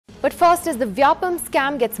But first, as the Vyapam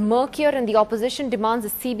scam gets murkier and the opposition demands a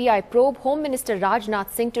CBI probe, Home Minister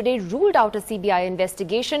Rajnath Singh today ruled out a CBI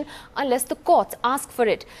investigation unless the courts ask for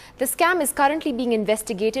it. The scam is currently being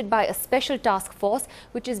investigated by a special task force,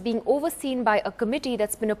 which is being overseen by a committee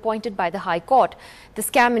that's been appointed by the High Court. The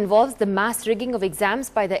scam involves the mass rigging of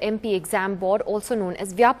exams by the MP Exam Board, also known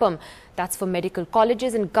as Vyapam. That's for medical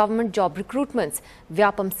colleges and government job recruitments.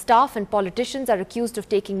 Vyapam staff and politicians are accused of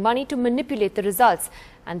taking money to manipulate the results,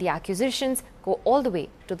 and the accusations go all the way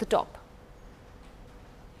to the top.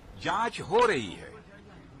 जांच हो रही है।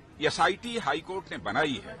 SIT high court ने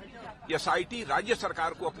बनाई है। SIT राज्य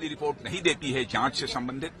सरकार को अपनी रिपोर्ट नहीं देती है जांच से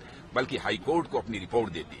संबंधित, बल्कि हाई कोर्ट को अपनी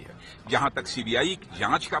रिपोर्ट देती है। जहां तक सीबीआई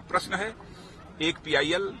जांच का प्रश्न है, एक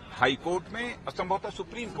पीआईएल हाई कोर्ट में, संभवतः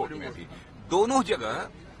सुप्रीम कोर्ट में भी, दोनों जगह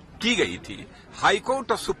की गई थी। हाई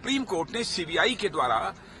कोर्ट और सुप्रीम कोर्ट ने सीबीआई के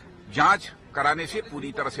द्वारा जांच कराने से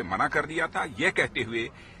पूरी तरह से मना कर दिया था, यह कहते हुए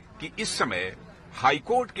कि इस समय हाई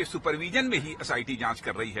कोर्ट के सुपरविजन में ही एसआईटी जांच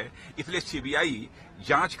कर रही है, इसलिए सीबीआई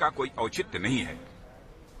जांच का कोई औचित्य नहीं है।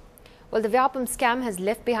 Well, the Vyapam scam has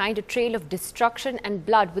left behind a trail of destruction and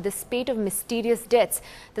blood with a spate of mysterious deaths.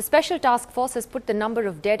 The special task force has put the number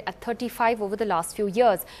of dead at 35 over the last few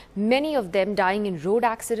years, many of them dying in road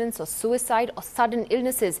accidents or suicide or sudden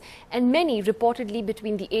illnesses, and many reportedly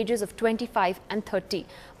between the ages of 25 and 30.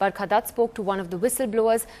 Barkhadat spoke to one of the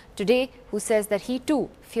whistleblowers today who says that he too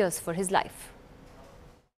fears for his life.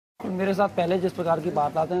 मेरे साथ पहले जिस प्रकार की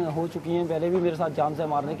बातें हो चुकी हैं, पहले भी मेरे साथ जान से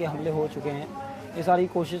मारने के हमले हो चुके हैं। ये सारी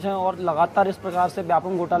कोशिशें और लगातार इस प्रकार से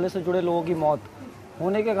व्यापम घोटाले से जुड़े लोगों की मौत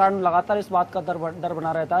होने के कारण लगातार इस बात का डर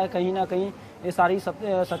बना रहता है, कहीं ना कहीं ये सारी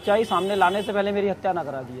सच्चाई सामने लाने से पहले मेरी हत्या ना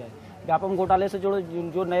करा दी है। व्यापम घोटाले से जुड़े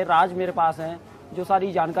जो नए राज मेरे पास हैं, जो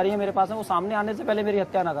सारी जानकारियां मेरे पास हैं, वो सामने आने से पहले मेरी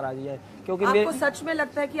हत्या ना करा दी है। क्योंकि आपको सच में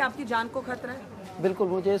लगता है कि आपकी जान को खतरा है? बिल्कुल,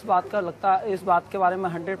 मुझे इस बात का लगता है, इस बात के बारे में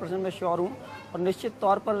 100% में श्योर हूँ। और निश्चित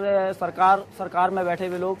तौर पर सरकार में बैठे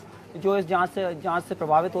हुए लोग जो इस जांच से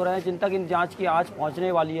प्रभावित हो रहे हैं, जिन तक इन जांच की आज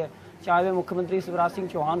पहुंचने वाली है, चाहे वे मुख्यमंत्री शिवराज सिंह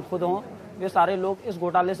चौहान खुद हों, वे सारे लोग इस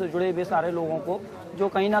घोटाले से जुड़े वे सारे लोगों को जो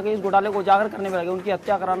कहीं ना कहीं इस घोटाले को उजागर करने में लगे, उनकी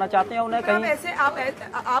हत्या कराना चाहते हैं, उन्हें कहीं ऐसे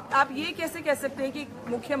आप ये कैसे कह सकते हैं कि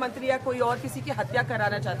मुख्यमंत्री या कोई और किसी की हत्या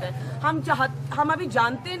कराना चाहते हैं? हम अभी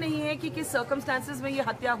जानते नहीं है कि किस सर्कमस्टेंसेस में ये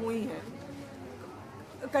हत्या हुई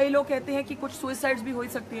है। कई लोग कहते हैं कि कुछ सुसाइड्स भी हो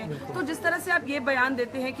सकती हैं। तो जिस तरह से आप ये बयान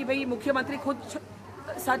देते हैं कि भाई मुख्यमंत्री खुद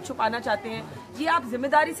सच छुपाना चाहते हैं, ये आप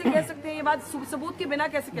जिम्मेदारी से कह सकते हैं? ये बात सबूत के बिना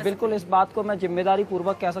कैसे कह सकते हैं? बिल्कुल, इस बात को मैं जिम्मेदारी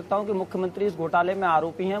पूर्वक कह सकता हूं कि मुख्यमंत्री इस घोटाले में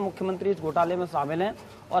आरोपी हैं, मुख्यमंत्री इस घोटाले में शामिल हैं।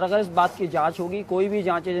 और अगर इस बात की जांच होगी, कोई भी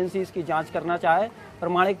जांच एजेंसी इसकी जांच करना चाहे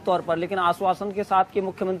प्रमाणिक तौर पर, लेकिन आश्वासन के साथ कि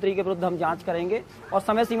मुख्यमंत्री के विरुद्ध हम जांच करेंगे और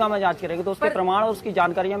समय सीमा में जांच करेंगे, तो उसके प्रमाण और उसकी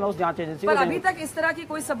जानकारियां मैं उस जांच एजेंसी को अभी तक इस तरह की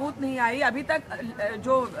कोई सबूत नहीं आई। अभी तक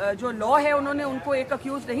जो लॉ है, उन्होंने उनको एक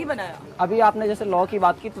अक्यूज नहीं बनाया। अभी आपने जैसे लॉ की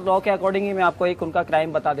बात की, तो लॉ के अकॉर्डिंग ही मैं आपको एक उनका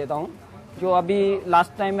क्राइम बता देता हूँ। जो अभी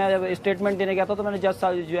लास्ट टाइम मैं जब स्टेटमेंट देने गया था, तो मैंने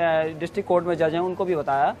जज डिस्ट्रिक्ट कोर्ट में जज हैं उनको भी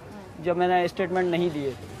बताया, जब मैंने स्टेटमेंट नहीं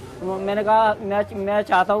दिए, मैंने कहा मैं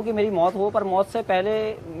चाहता हूं कि मेरी मौत हो, पर मौत से पहले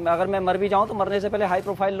अगर मैं मर भी जाऊं तो मरने से पहले हाई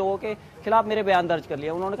प्रोफाइल लोगों के खिलाफ मेरे बयान दर्ज कर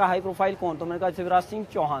लिया। उन्होंने कहा हाई प्रोफाइल कौन? तो मैंने कहा शिवराज सिंह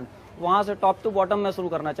चौहान। वहां से टॉप टू बॉटम में शुरू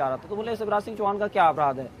करना चाह रहा था। तो बोले शिवराज सिंह चौहान का क्या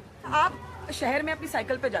अपराध है? आप शहर में अपनी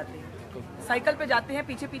साइकिल पे जाते हैं,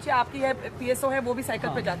 पीछे पीछे आपकी है पीएसओ है, वो भी साइकिल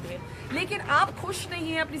पे जाते हैं, लेकिन आप खुश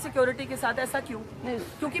नहीं है अपनी सिक्योरिटी के साथ, ऐसा क्यों?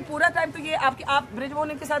 क्योंकि पूरा टाइम तो ये आप ब्रिज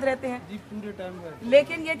वॉर्निंग के साथ रहते हैं। जी, पूरे टाइम रहते हैं।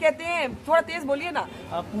 लेकिन ये कहते हैं, थोड़ा तेज बोलिए ना।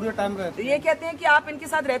 आप पूरे टाइम रहते हैं। ये कहते हैं कि आप इनके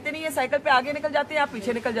साथ रहते नहीं है, साइकिल पे आगे निकल जाते हैं, आप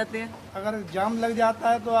पीछे निकल जाते हैं। अगर जाम लग जाता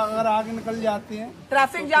है तो अगर आगे निकल जाते हैं,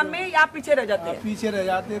 ट्रैफिक जाम में, या आप पीछे रह जाते हैं? पीछे रह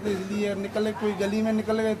जाते हैं, तो इसलिए निकले, कोई गली में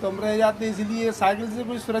निकल गए तो हम रह जाते हैं, इसलिए साइकिल से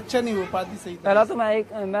कोई सुरक्षा नहीं हो पाती सही। पहला तो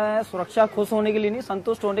मैं सुरक्षा खुश होने के लिए नहीं,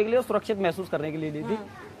 संतुष्ट होने के लिए, सुरक्षित महसूस करने के लिए ली थी।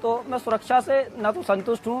 तो मैं सुरक्षा से ना तो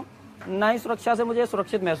संतुष्ट हूँ, ना ही सुरक्षा से मुझे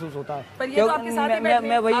सुरक्षित महसूस होता है।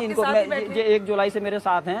 मैं वही इनको 1 जुलाई से मेरे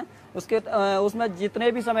साथ हैं, उसमें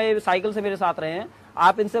जितने भी समय साइकिल से मेरे साथ रहे हैं,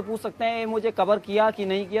 आप इनसे पूछ सकते हैं मुझे कवर किया कि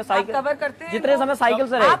नहीं किया। साइकिल कवर करते हैं जितने समय साइकिल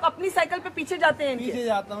से रहे। आप अपनी साइकिल पे पीछे जाते हैं? पीछे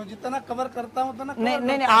जाता हूँ, जितना कवर करता हूँ उतना।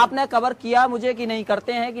 नहीं, आपने कवर किया मुझे कि नहीं,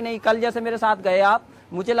 करते हैं कि नहीं? कल जैसे मेरे साथ गए आप,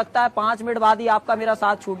 मुझे लगता है 5 मिनट बाद ही आपका मेरा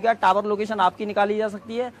साथ छूट गया। टावर लोकेशन आपकी निकाली जा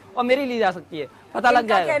सकती है और मेरी ली जा सकती है, पता लग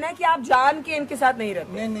जाएगा। कहना है कि आप जान के इनके साथ नहीं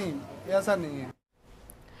रहते? नहीं, ऐसा नहीं है।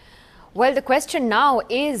 Well, the question now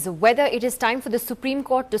is whether it is time for the Supreme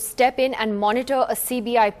Court to step in and monitor a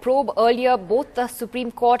CBI probe. Earlier, both the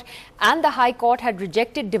Supreme Court and the High Court had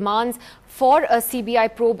rejected demands for a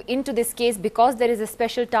CBI probe into this case because there is a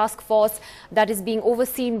special task force that is being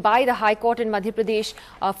overseen by the High Court in Madhya Pradesh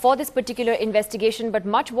for this particular investigation. But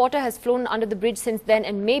much water has flown under the bridge since then,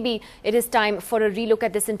 and maybe it is time for a relook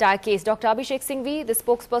at this entire case. Dr. Abhishek Singhvi, the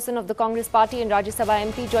spokesperson of the Congress party and Rajya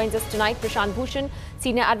Sabha MP, joins us tonight. Prashant Bhushan,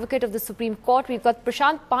 senior advocate of the Supreme Court. We've got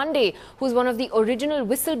Prashant Pandey, who's one of the original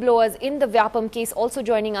whistleblowers in the Vyapam case, also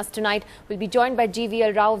joining us tonight. We'll be joined by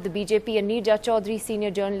GVL Rao of the BJP and Neerja Chaudhary, senior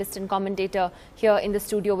journalist and commentator, here in the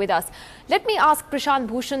studio with us. Let me ask Prashant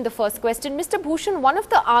Bhushan the first question. Mr. Bhushan, one of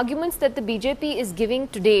the arguments that the BJP is giving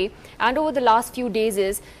today and over the last few days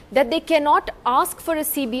is that they cannot ask for a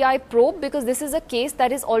CBI probe because this is a case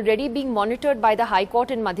that is already being monitored by the High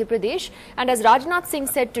Court in Madhya Pradesh. And as Rajnath Singh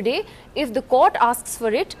said today, if the court asks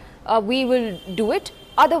for it, we will do it.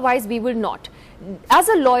 Otherwise, we will not. As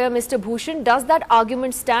a lawyer, Mr. Bhushan, does that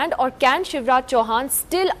argument stand, or can Shivraj Chauhan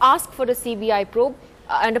still ask for a CBI probe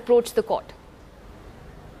and approach the court?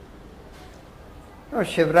 No,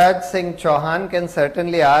 Shivraj Singh Chauhan can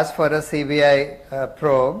certainly ask for a CBI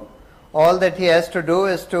probe. All that he has to do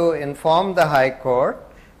is to inform the High Court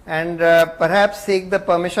and perhaps seek the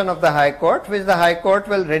permission of the High Court, which the High Court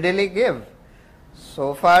will readily give.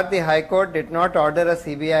 So far, the High Court did not order a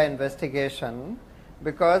CBI investigation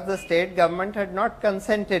because the state government had not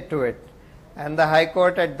consented to it. And the High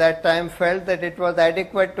Court at that time felt that it was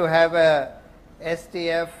adequate to have a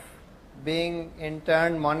STF being in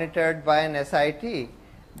turn monitored by an SIT.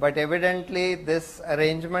 But evidently this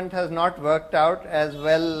arrangement has not worked out as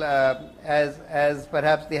well as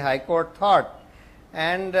perhaps the High Court thought.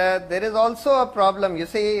 And there is also a problem. You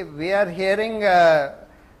see, we are hearing,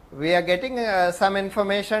 we are getting some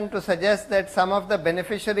information to suggest that some of the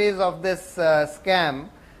beneficiaries of this scam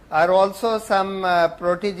are also some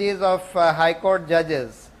proteges of High Court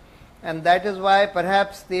judges. And that is why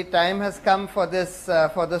perhaps the time has come for this,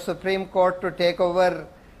 for the Supreme Court to take over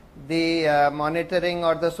the monitoring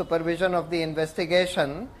or the supervision of the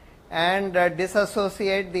investigation and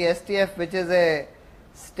disassociate the STF, which is a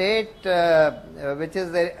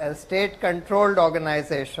state-controlled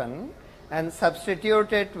organization, and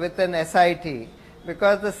substitute it with an SIT.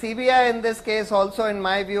 Because the CBI in this case also, in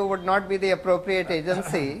my view, would not be the appropriate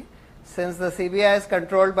agency, since the CBI is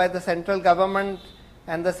controlled by the central government,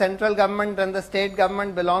 and the central government and the state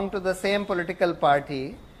government belong to the same political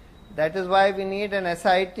party. That is why we need an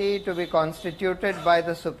SIT to be constituted by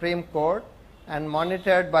the Supreme Court and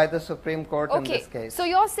monitored by the Supreme Court in this case. So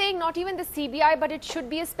you're saying not even the CBI, but it should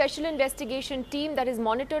be a special investigation team that is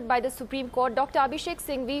monitored by the Supreme Court. Dr. Abhishek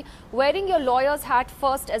Singhvi, wearing your lawyer's hat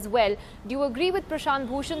first as well, do you agree with Prashant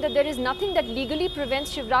Bhushan that there is nothing that legally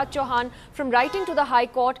prevents Shivraj Chauhan from writing to the High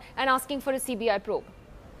Court and asking for a CBI probe?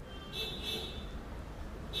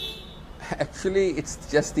 Actually, it's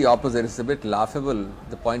just the opposite. It's a bit laughable,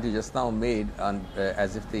 the point you just now made,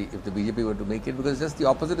 as if the BJP were to make it, because just the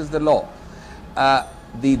opposite is the law.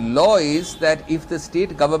 The law is that if the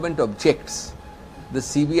state government objects, the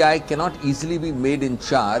CBI cannot easily be made in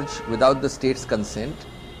charge without the state's consent,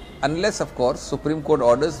 unless, of course, Supreme Court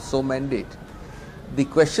orders so mandate. The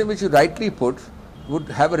question which you rightly put would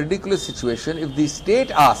have a ridiculous situation. If the state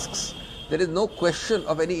asks, there is no question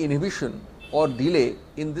of any inhibition or delay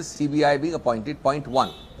in this CBI being appointed, point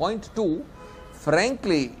one. Point two,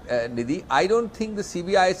 frankly, Nidhi, I don't think the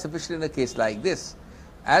CBI is sufficient in a case like this.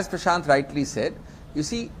 As Prashant rightly said, you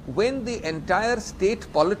see, when the entire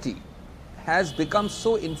state polity has become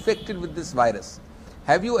so infected with this virus,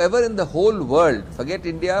 have you ever in the whole world, forget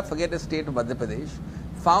India, forget the state of Madhya Pradesh,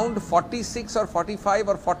 found 46 or 45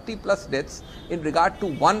 or 40 plus deaths in regard to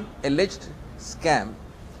one alleged scam?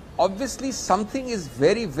 Obviously, something is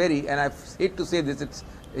very, and I hate to say this,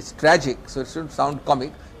 it's tragic, so it shouldn't sound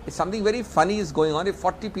comic. It's something very funny is going on if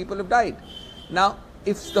 40 people have died. Now,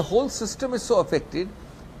 if the whole system is so affected,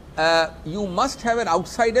 you must have an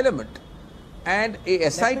outside element. And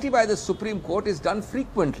a SIT by the Supreme Court is done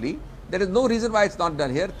frequently. There is no reason why it's not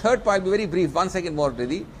done here. Third point, I'll be very brief, 1 second more,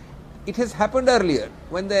 Nidhi. It has happened earlier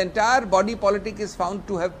when the entire body politic is found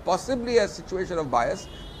to have possibly a situation of bias.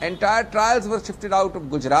 Entire trials were shifted out of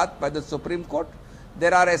Gujarat by the Supreme Court.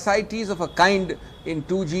 There are SITs of a kind in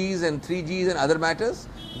 2Gs and 3Gs and other matters.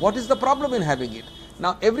 What is the problem in having it?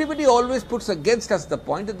 Now, everybody always puts against us the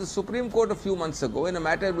point that the Supreme Court a few months ago, in a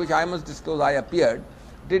matter in which I must disclose I appeared,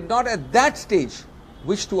 did not at that stage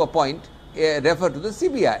wish to appoint, refer to the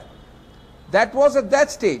CBI. That was at that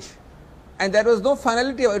stage. And there was no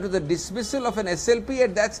finality. It was the dismissal of an SLP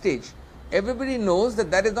at that stage. Everybody knows that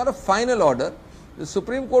that is not a final order. The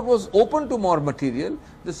Supreme Court was open to more material.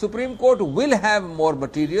 The Supreme Court will have more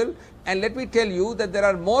material, and let me tell you that there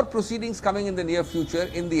are more proceedings coming in the near future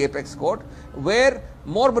in the apex court where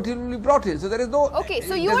more material will be brought in. So there is no. Okay,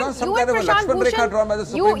 so you and Prashant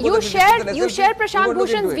Bhushan, you share Prashant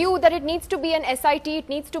Bhushan's view that it needs to be an SIT, it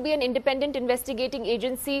needs to be an independent investigating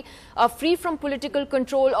agency, free from political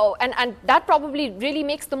control, and that probably really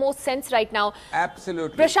makes the most sense right now.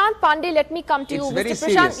 Absolutely. Prashant Pandey, let me come to you. Very Mr.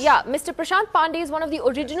 Prashant, serious. yeah, Mr. Prashant Pandey is one of the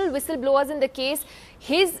original whistleblowers in the case.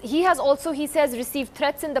 He has also, he says, received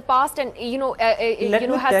threats in the past, and Let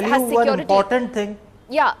me has tell you security. one important thing.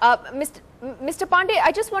 Yeah, Mr. Pandey,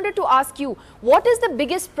 I just wanted to ask you, what is the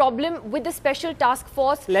biggest problem with the special task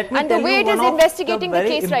force and the way it is investigating the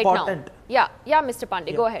case right now? Yeah, Mr.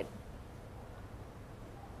 Pandey, go ahead.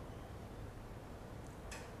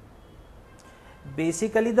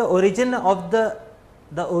 Basically, the origin of the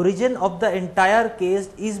entire case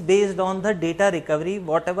is based on the data recovery,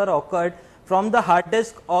 whatever occurred from the hard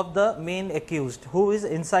disk of the main accused who is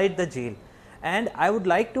inside the jail. And I would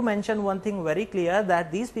like to mention one thing very clear,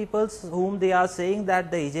 that these people whom they are saying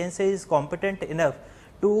that the agency is competent enough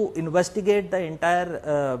to investigate the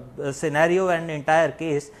entire scenario and entire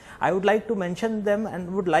case, I would like to mention them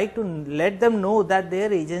and would like to let them know that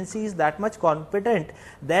their agency is that much competent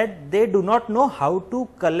that they do not know how to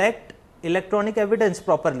collect electronic evidence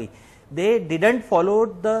properly. They didn't follow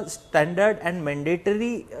the standard and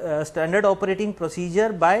mandatory standard operating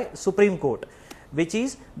procedure by Supreme Court, which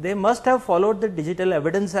is they must have followed the Digital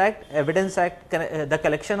Evidence Act. The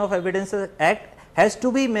Collection of Evidence Act has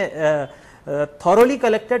to be thoroughly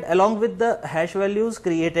collected along with the hash values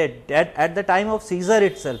created at the time of seizure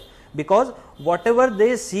itself, because whatever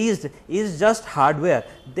they seized is just hardware.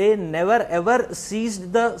 They never ever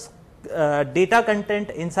seized the data content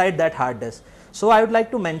inside that hard disk. So I would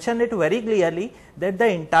like to mention it very clearly that the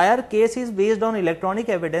entire case is based on electronic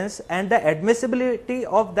evidence, and the admissibility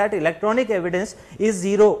of that electronic evidence is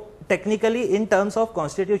zero technically in terms of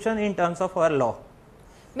constitution, in terms of our law.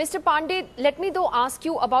 Mr. Pandey, let me though ask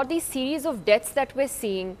you about these series of deaths that we're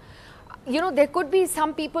seeing. There could be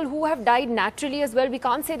some people who have died naturally as well. We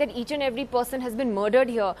can't say that each and every person has been murdered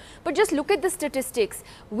here. But just look at the statistics.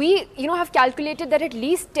 We, have calculated that at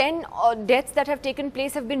least 10 deaths that have taken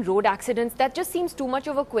place have been road accidents. That just seems too much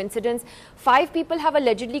of a coincidence. 5 people have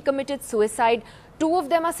allegedly committed suicide. 2 of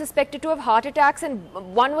them are suspected to have heart attacks, and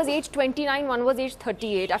one was age 29, one was age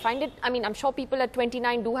 38. I find it, I'm sure people at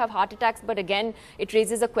 29 do have heart attacks, but again, it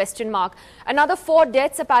raises a question mark. Another 4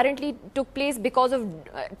 deaths apparently took place because of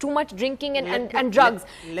too much drinking and drugs.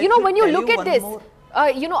 When you look at this,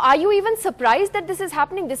 are you even surprised that this is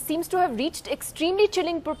happening? This seems to have reached extremely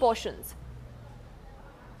chilling proportions.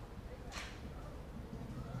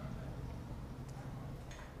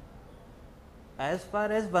 As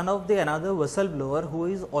far as another whistleblower who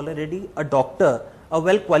is already a doctor, a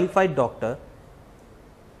well qualified doctor.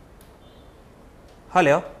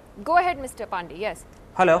 Hello. Go ahead, Mr. Pandey. Yes.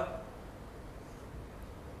 Hello.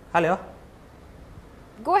 Hello.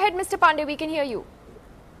 Go ahead, Mr. Pandey. We can hear you.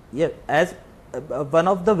 Yeah, as one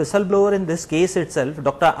of the whistleblower in this case itself,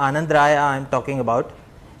 Dr. Anand Rai, I am talking about.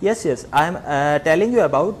 Yes, I am telling you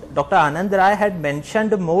about Dr. Anand Rai had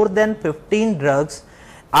mentioned more than 15 drugs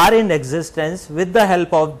are in existence. With the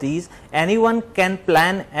help of these, anyone can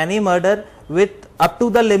plan any murder with up to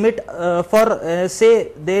the limit for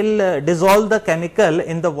say they'll dissolve the chemical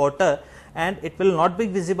in the water and it will not be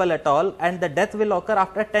visible at all, and the death will occur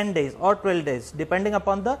after 10 days or 12 days depending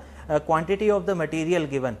upon the quantity of the material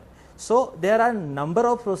given. So there are number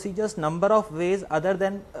of procedures, number of ways other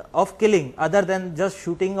than of killing, other than just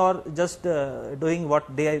shooting or just doing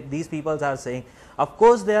what these people are saying. Of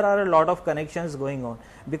course, there are a lot of connections going on,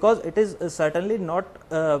 because it is certainly not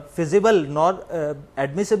feasible nor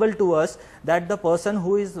admissible to us that the person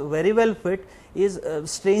who is very well fit is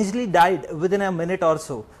strangely died within a minute or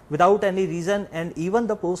so without any reason, and even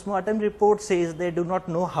the post-mortem report says they do not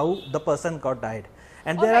know how the person got died.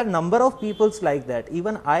 And there are number of peoples like that.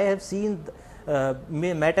 Even I have seen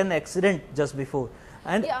met an accident just before.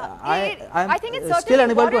 And I think it's still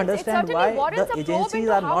unable to understand why the agencies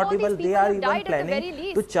are not able, they are even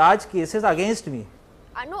planning to charge cases against me.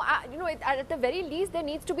 No, at the very least, there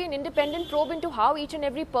needs to be an independent probe into how each and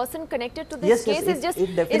every person connected to this case is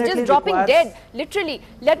just dropping dead, literally.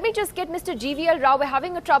 Let me just get Mr. GVL Rao. We're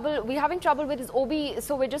having trouble with his OB,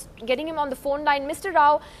 so we're just getting him on the phone line. Mr.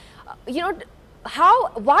 Rao,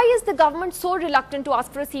 why is the government so reluctant to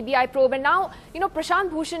ask for a CBI probe? And now, Prashant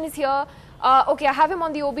Bhushan is here. Okay, I have him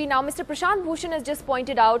on the OB now. Mr. Prashant Bhushan has just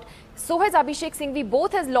pointed out, so has Abhishek Singhvi,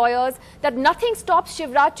 both as lawyers, that nothing stops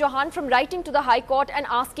Shivraj Chauhan from writing to the High Court and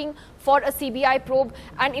asking for a CBI probe.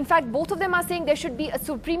 And in fact, both of them are saying there should be a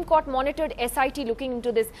Supreme Court monitored SIT looking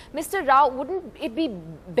into this. Mr. Rao, wouldn't it be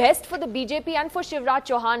best for the BJP and for Shivraj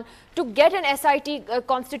Chauhan to get an SIT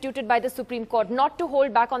constituted by the Supreme Court, not to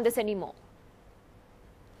hold back on this anymore?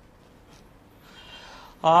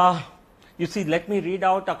 You see, let me read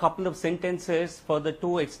out a couple of sentences for the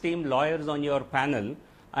two esteemed lawyers on your panel,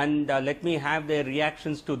 and let me have their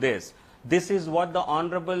reactions to this. This is what the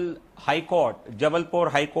Honorable High Court, Jabalpur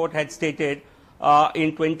High Court, had stated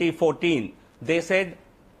in 2014. They said,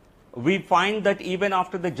 we find that even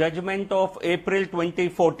after the judgment of April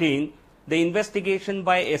 2014, the investigation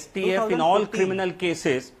by STF in all criminal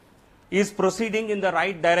cases is proceeding in the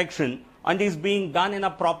right direction and is being done in a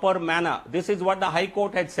proper manner. This is what the High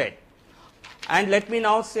Court had said. And let me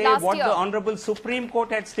now say what the Honorable Supreme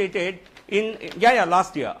Court had stated in,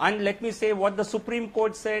 last year. And let me say what the Supreme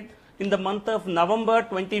Court said in the month of November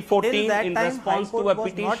 2014 in response to a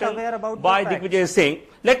petition by Digvijay Singh.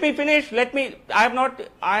 Let me finish. Let me have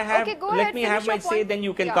my say, then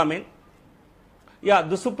you can come in. Yeah,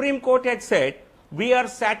 the Supreme Court had said, we are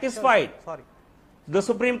satisfied. The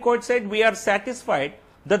Supreme Court said, we are satisfied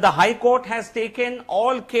that the High Court has taken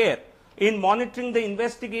all care in monitoring the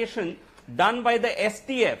investigation done by the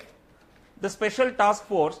STF, the Special Task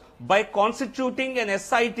Force, by constituting an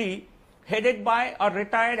SIT headed by a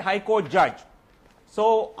retired High Court judge.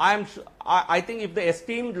 So I think if the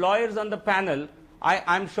esteemed lawyers on the panel,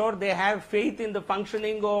 I'm sure they have faith in the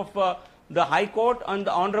functioning of the High Court and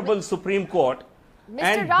the Honorable Supreme Court.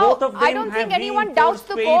 Mr. Rao, I don't think anyone doubts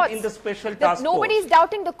the courts. In the special task nobody's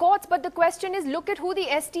doubting the courts, but the question is, look at who the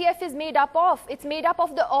STF is made up of. It's made up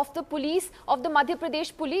of the police, of the Madhya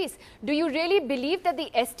Pradesh police. Do you really believe that the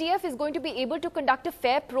STF is going to be able to conduct a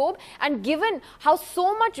fair probe? And given how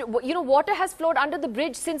so much, water has flowed under the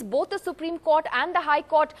bridge since both the Supreme Court and the High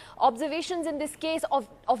Court observations in this case of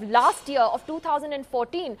last year, of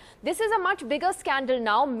 2014, this is a much bigger scandal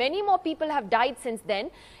now. Many more people have died since then.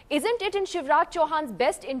 Isn't it in Shivraj Chauhan's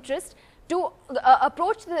best interest to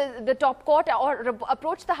approach the top court or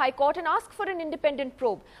approach the High Court and ask for an independent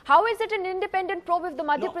probe? How is it an independent probe if the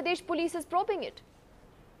Madhya Pradesh police is probing it?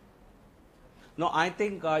 No, I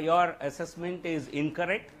think your assessment is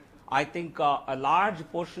incorrect. I think a large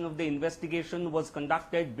portion of the investigation was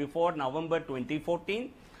conducted before November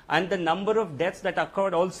 2014, and the number of deaths that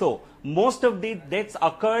occurred also, most of the deaths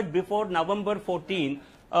occurred before November 14,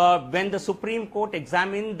 when the Supreme Court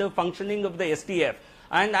examined the functioning of the STF.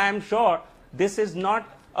 And I am sure this is not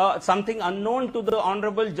something unknown to the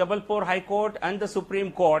Honorable Jabalpur High Court and the Supreme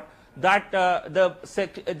Court, that the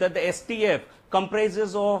STF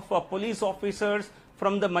comprises of police officers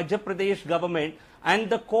from the Madhya Pradesh government, and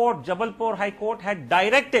the court, Jabalpur High Court, had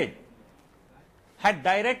directed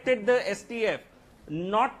the STF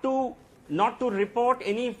not to report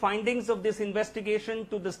any findings of this investigation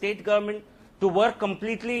to the state government, to work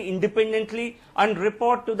completely independently and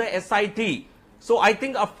report to the SIT. So I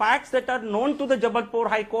think facts that are known to the Jabalpur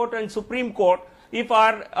High Court and Supreme Court, if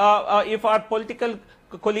our political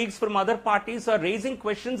colleagues from other parties are raising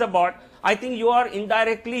questions about, I think you are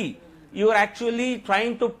actually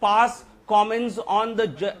trying to pass comments on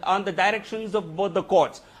the directions of both the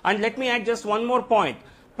courts. And let me add just one more point.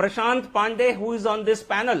 Prashant Pandey, who is on this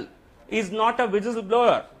panel, is not a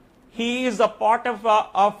whistleblower. He is a part of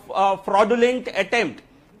a fraudulent attempt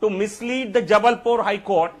to mislead the Jabalpur High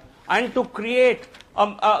Court and to create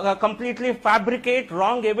completely fabricate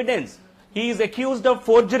wrong evidence. He is accused of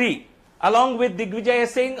forgery along with Digvijay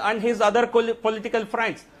Singh and his other political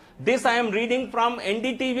friends. This I am reading from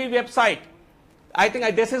NDTV website. I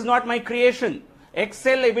think this is not my creation.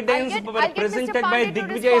 Excel evidence presented by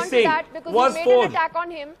Digvijay Singh was forged.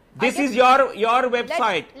 This is your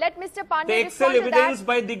website. Let Mr. Pandey the Excel evidence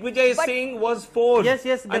by Digvijay Singh was forged.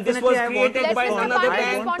 Yes, and this was created by none other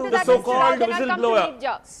than the so-called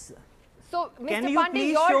whistleblower. So, Mr. Can you Pandey,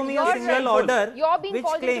 please show me a single order you're being which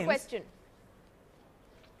called claims, into question.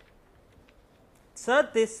 Sir,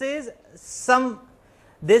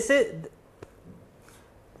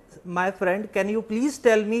 my friend, can you please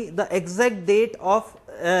tell me the exact date of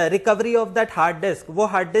recovery of that hard disk? वो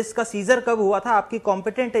hard disk का scissor कब हुआ था? आपकी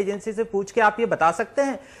competent agency से पूछ के आप ये बता सकते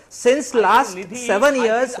हैं? Since last 7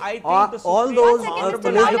 years, all those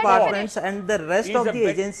police departments and the rest of the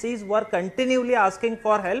agencies were continually asking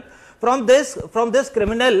for help from this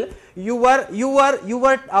criminal. You were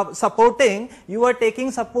supporting, you were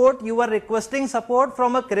taking support, you were requesting support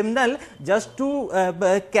from a criminal just to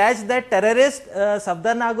catch that terrorist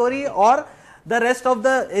Safdar Nagori or the rest of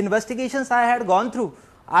the investigations I had gone through.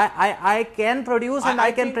 I can produce and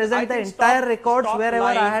I can present the entire records wherever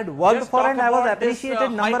I had worked for, and I was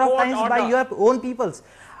appreciated number of times by your own peoples.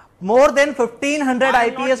 More than 1500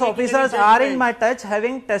 IPS officers are in my touch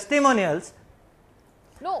having testimonials.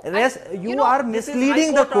 No, you are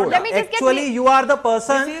misleading the court. Actually, you are the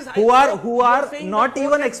person who are not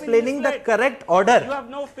even explaining the correct order. You have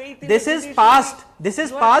no faith in this is past. This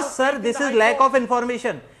is past, sir. This is lack of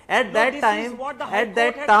information. At that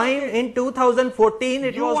time, in 2014,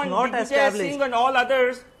 it was not established. And all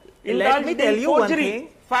others. Let me tell you one thing.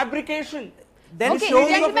 Fabrication. Then okay,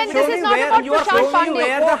 gentlemen, this is not about Prashant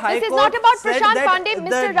Pandey. This is not about Prashant Pandey,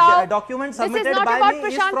 Mr. Rao. This is not about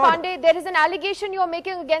Prashant Pandey. There is an allegation you are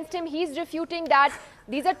making against him. He is refuting that.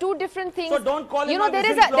 These are two different things. So don't call him there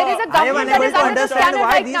is a government that is under the scanner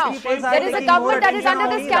right now. There is a government that is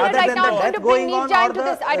under the scanner right now. I'm going to bring Neerja into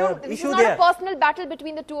this. This is not a personal battle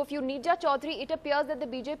between the two of you. Neerja Chaudhary, it appears that the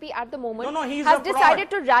BJP at the moment has decided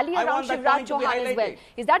to rally around Shivraj Chauhan as well.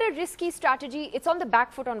 Is that a risky strategy? It's on the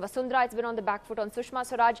back foot on Vasundhara. It's been on the back foot on Sushma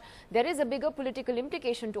Swaraj. There is a bigger political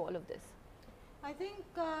implication to all of this. I think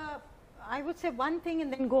I would say one thing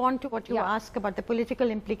and then go on to what you ask about the political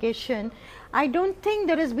implication. I don't think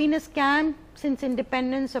there has been a scam since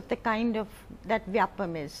independence of the kind of that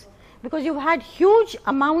Vyapam is, because you've had huge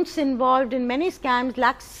amounts involved in many scams,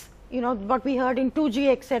 lakhs, what we heard in 2G,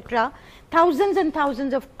 etc., thousands and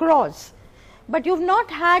thousands of crores, but you've not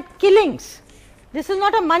had killings. This is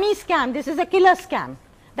not a money scam, this is a killer scam.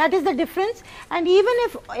 That is the difference. And even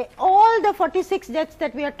if all the 46 deaths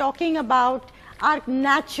that we are talking about are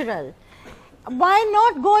natural, why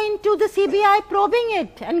not go into the CBI probing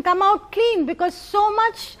it and come out clean? Because so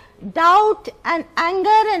much doubt and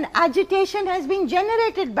anger and agitation has been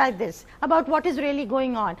generated by this about what is really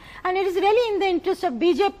going on. And it is really in the interest of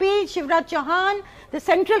BJP, Shivraj Chauhan, the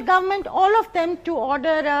central government, all of them to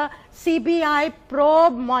order a CBI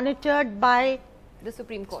probe monitored by the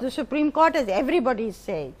Supreme Court. The Supreme Court, as everybody is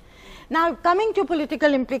saying. Now, coming to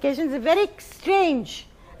political implications, it's very strange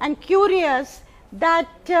and curious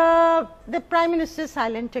that the Prime Minister is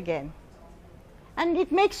silent again. And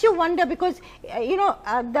it makes you wonder because,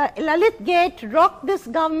 the Lalit Gate rocked this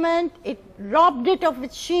government, it robbed it of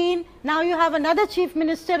its sheen. Now you have another Chief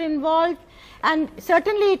Minister involved, and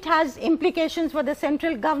certainly it has implications for the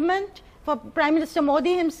central government, for Prime Minister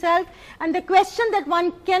Modi himself. And the question that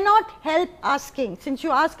one cannot help asking, since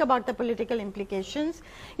you ask about the political implications,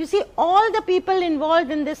 you see all the people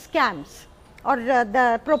involved in these scams, or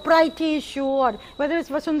the propriety issue, or whether it's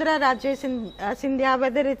Vasundhara Raje Scindia,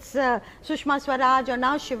 whether it's Sushma Swaraj or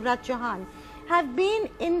now Shivraj Chauhan, have been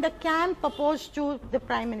in the camp opposed to the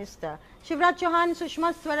Prime Minister. Shivraj Chauhan and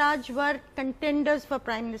Sushma Swaraj were contenders for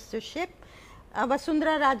Prime Ministership.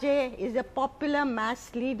 Vasundhara Raje is a popular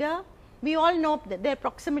mass leader. We all know that their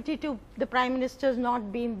proximity to the Prime Minister has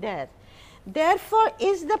not been there. Therefore,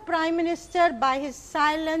 is the Prime Minister by his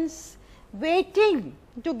silence waiting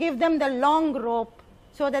to give them the long rope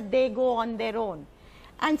so that they go on their own?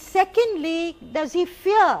 And secondly, does he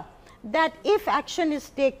fear that if action is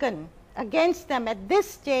taken against them at this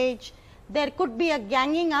stage, there could be a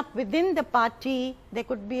ganging up within the party, there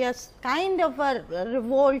could be a kind of a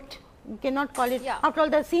revolt, you cannot call it, after all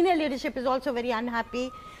the senior leadership is also very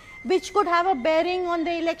unhappy, which could have a bearing on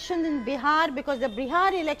the elections in Bihar, because the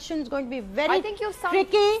Bihar election is going to be very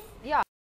tricky.